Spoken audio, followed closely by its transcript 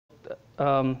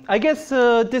I guess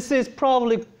this is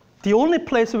probably the only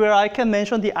place where I can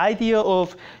mention the idea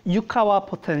of Yukawa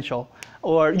potential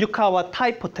or Yukawa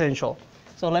type potential.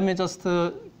 So let me just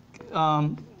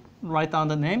write down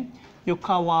the name,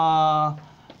 Yukawa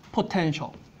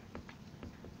potential.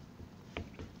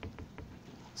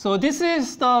 So this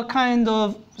is the kind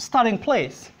of starting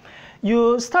place.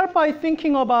 You start by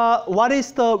thinking about what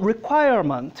is the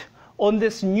requirement on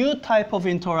this new type of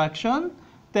interaction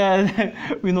that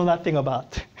we know nothing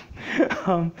about.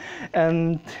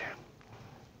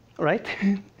 Right?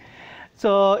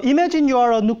 So imagine you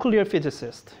are a nuclear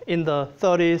physicist in the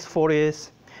 30s,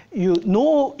 40s. You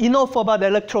know enough about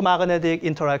electromagnetic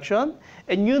interaction,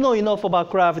 and you know enough about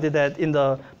gravity that in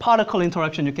the particle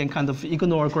interaction, you can kind of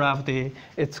ignore gravity.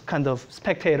 It's kind of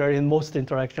spectator in most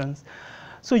interactions.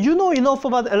 So you know enough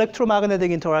about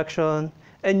electromagnetic interaction,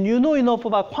 and you know enough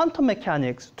about quantum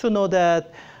mechanics to know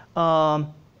that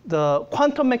the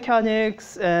quantum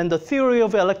mechanics and the theory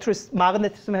of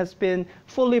magnetism has been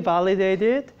fully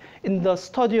validated in the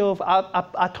study of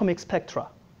atomic spectra,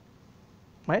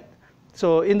 right?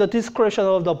 So in the description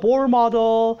of the Bohr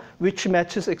model, which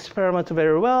matches experiment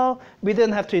very well, we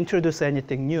didn't have to introduce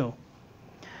anything new.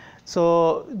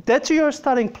 So that's your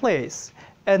starting place.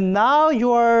 And now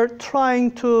you are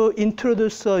trying to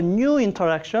introduce a new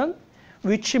interaction,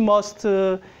 which must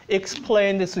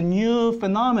explain this new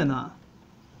phenomena.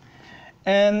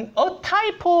 And a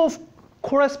type of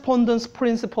correspondence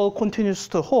principle continues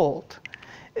to hold.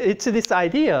 It's this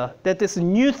idea that this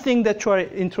new thing that you are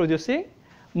introducing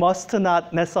must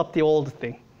not mess up the old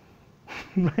thing.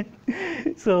 Right?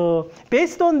 So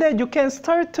based on that, you can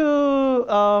start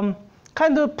to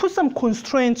kind of put some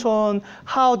constraints on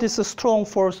how this strong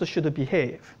force should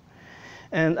behave.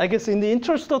 And I guess in the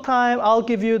interest of time, I'll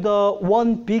give you the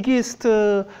one biggest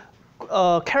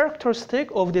characteristic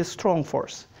of this strong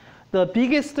force. The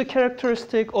biggest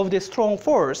characteristic of this strong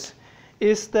force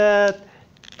is that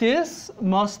this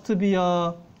must be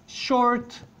a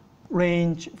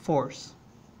short-range force.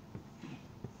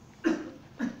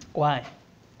 Why?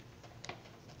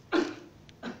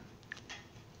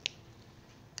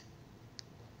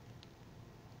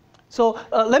 So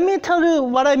let me tell you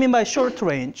what I mean by short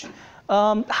range.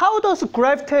 How does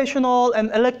gravitational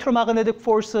and electromagnetic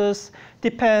forces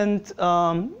depend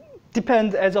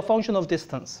as a function of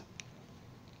distance?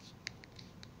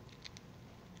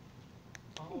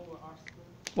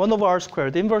 1 over r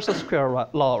squared, the inverse of square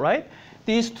law, right?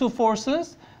 These two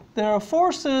forces, their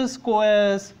forces go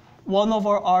as 1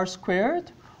 over r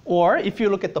squared, or if you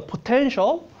look at the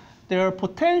potential, their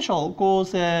potential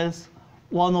goes as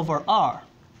 1 over r.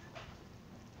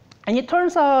 And it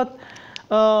turns out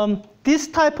this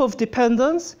type of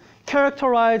dependence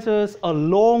characterizes a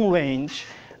long-range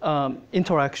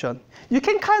interaction. You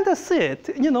can kind of see it.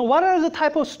 You know, what are the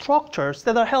type of structures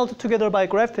that are held together by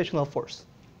gravitational force?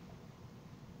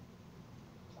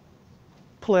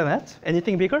 Planet,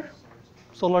 anything bigger?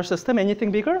 Solar system,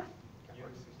 anything bigger?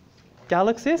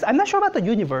 Galaxies? I'm not sure about the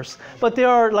universe, but there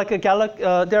are like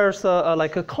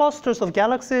clusters of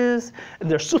galaxies, and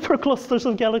there are superclusters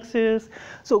of galaxies.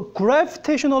 So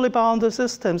gravitationally bounded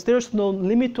systems, there's no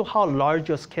limit to how large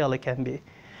a scale it can be.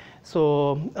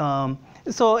 So,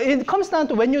 so it comes down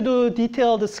to when you do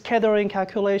detailed scattering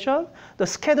calculation, the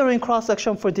scattering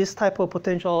cross-section for this type of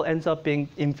potential ends up being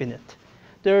infinite.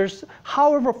 There's,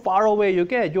 however far away you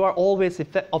get, you are always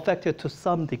affected to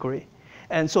some degree.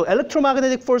 And so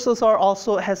electromagnetic forces are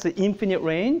also has an infinite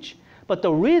range, but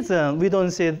the reason we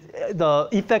don't see the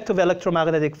effect of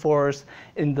electromagnetic force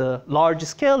in the large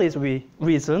scale is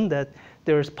reason that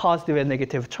there's positive and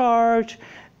negative charge.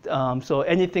 So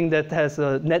anything that has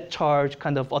a net charge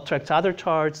kind of attracts other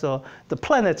charge. So the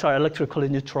planets are electrically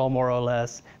neutral more or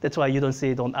less. That's why you don't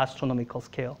see it on astronomical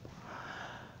scale.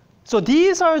 So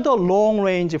these are the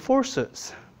long-range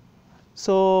forces.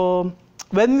 So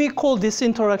when we call this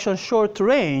interaction short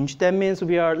range, that means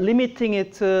we are limiting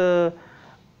it to,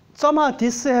 somehow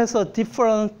this has a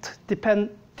different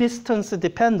distance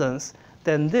dependence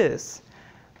than this.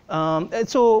 And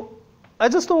so I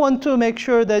just want to make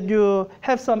sure that you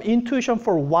have some intuition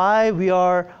for why we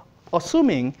are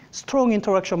assuming strong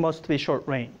interaction must be short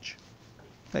range.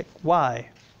 Like, why?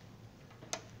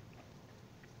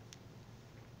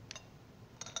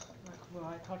 When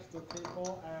I touch the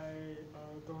table, I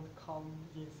don't come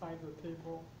inside the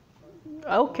table.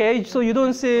 Okay, so you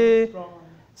don't see.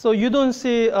 So you don't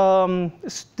see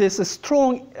this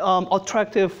strong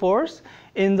attractive force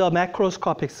in the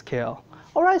macroscopic scale.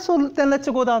 All right, so then let's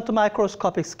go down to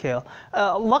microscopic scale.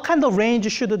 What kind of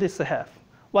range should this have?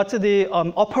 What's the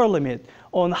upper limit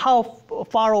on how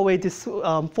far away this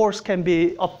force can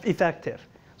be effective?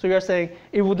 So you're saying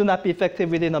it would not be effective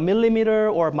within a millimeter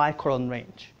or micron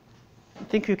range. I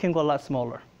think you can go a lot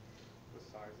smaller. The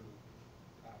size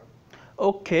of the atom?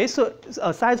 Okay, so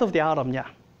size of the atom, yeah.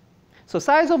 So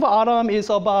size of atom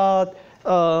is about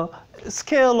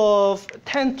scale of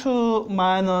 10 to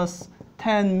minus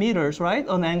 10 meters, right,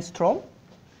 an angstrom.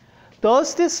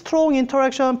 Does this strong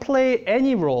interaction play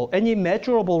any role, any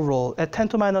measurable role at 10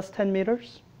 to minus 10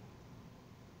 meters?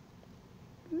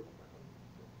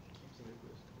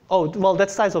 Oh, well,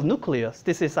 that's size of nucleus.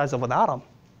 This is size of an atom.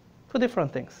 Two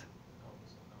different things.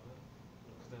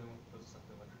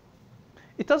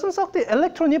 It doesn't suck the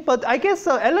electron, but I guess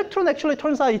the electron actually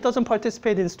turns out it doesn't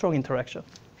participate in strong interaction.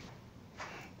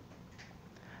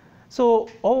 So,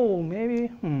 oh, maybe,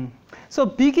 So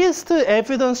biggest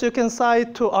evidence you can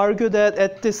cite to argue that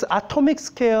at this atomic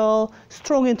scale,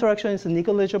 strong interaction is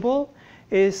negligible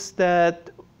is that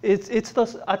it's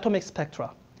the atomic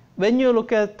spectra. When you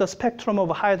look at the spectrum of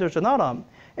a hydrogen atom,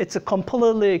 it's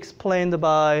completely explained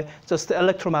by just the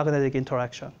electromagnetic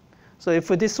interaction. So if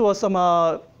this was some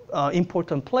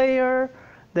important player,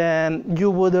 then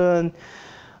you wouldn't,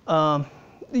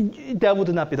 that would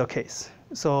not be the case.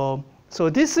 So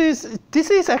this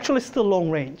is actually still long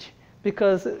range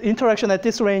because interaction at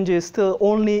this range is still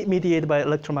only mediated by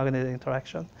electromagnetic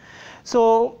interaction.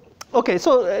 So, okay,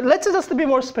 so let's just be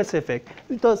more specific.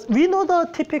 We know the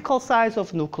typical size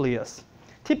of nucleus.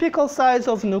 Typical size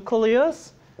of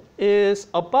nucleus is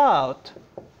about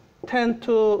 10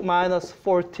 to minus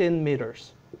 14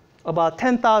 meters, about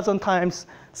 10,000 times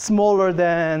smaller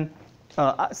than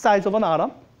size of an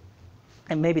atom,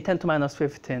 and maybe 10 to minus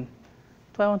 15.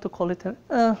 Do I want to call it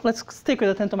 10? Let's stick with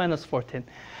the 10 to minus 14.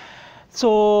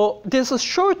 So this is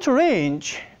short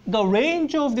range. The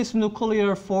range of this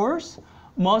nuclear force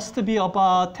must be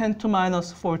about 10 to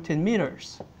minus 14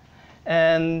 meters.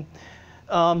 And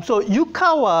so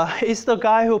Yukawa is the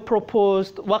guy who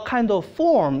proposed what kind of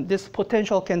form this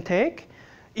potential can take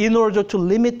in order to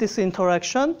limit this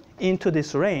interaction into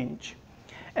this range.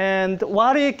 And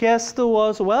what he guessed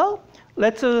was, well,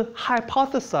 let's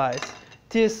hypothesize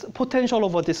this potential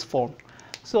over this form.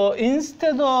 So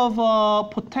instead of a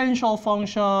potential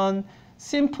function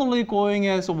simply going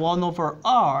as 1 over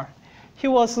r, he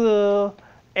was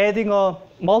adding a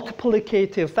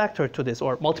multiplicative factor to this,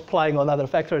 or multiplying another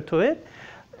factor to it.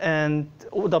 And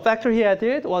the factor he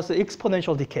added was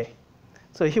exponential decay.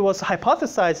 So he was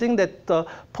hypothesizing that the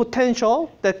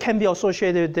potential that can be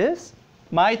associated with this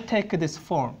might take this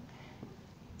form,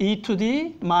 e to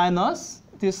the minus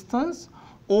distance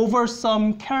over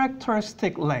some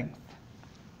characteristic length.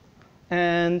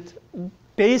 And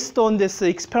based on this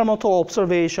experimental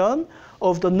observation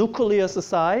of the nucleus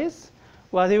size,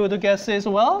 what he would guess is,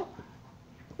 well,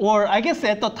 or I guess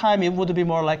at the time it would be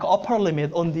more like upper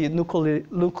limit on the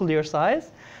nuclear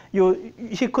size.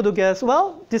 He could guess,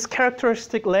 well, this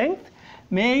characteristic length,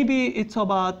 maybe it's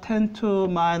about 10 to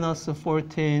minus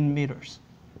 14 meters.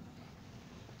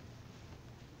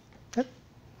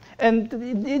 And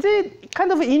is it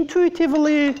kind of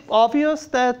intuitively obvious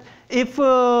that if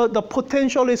the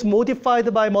potential is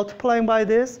modified by multiplying by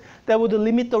this, that would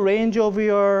limit the range of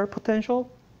your potential?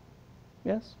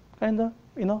 Yes, kind of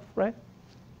enough, right?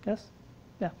 Yes,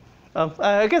 yeah.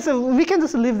 I guess we can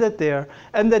just leave that there,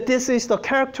 and that this is the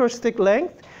characteristic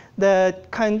length that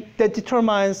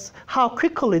determines how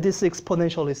quickly this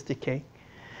exponential is decaying.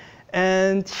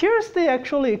 And here's the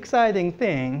actually exciting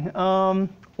thing.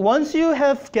 Once you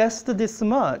have guessed this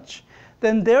much,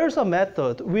 then there's a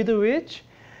method with which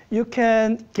you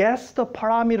can guess the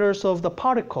parameters of the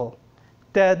particle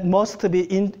that must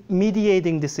be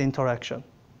mediating this interaction.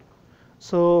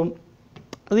 So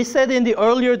we said in the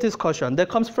earlier discussion that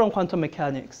comes from quantum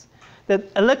mechanics that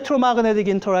electromagnetic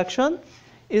interaction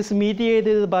is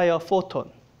mediated by a photon,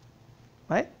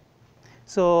 right?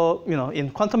 So, you know,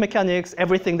 in quantum mechanics,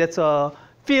 everything that's a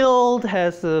field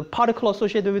has a particle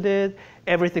associated with it.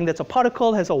 Everything that's a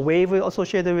particle has a wave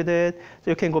associated with it.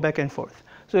 So you can go back and forth.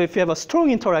 So if you have a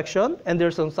strong interaction and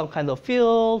there's some kind of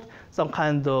field, some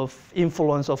kind of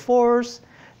influence of force,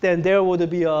 then there would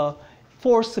be a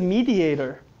force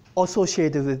mediator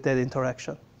associated with that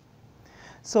interaction.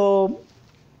 So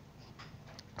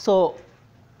the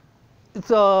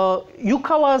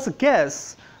Yukawa's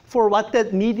guess for what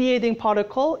that mediating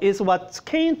particle is what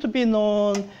came to be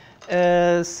known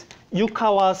as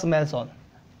Yukawa's meson.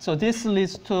 So this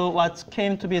leads to what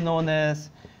came to be known as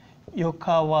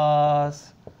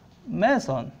Yukawa's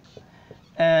meson.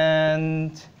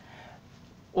 And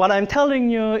what I'm telling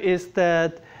you is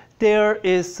that there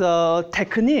is a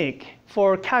technique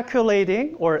for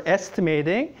calculating or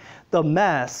estimating the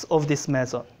mass of this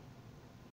meson.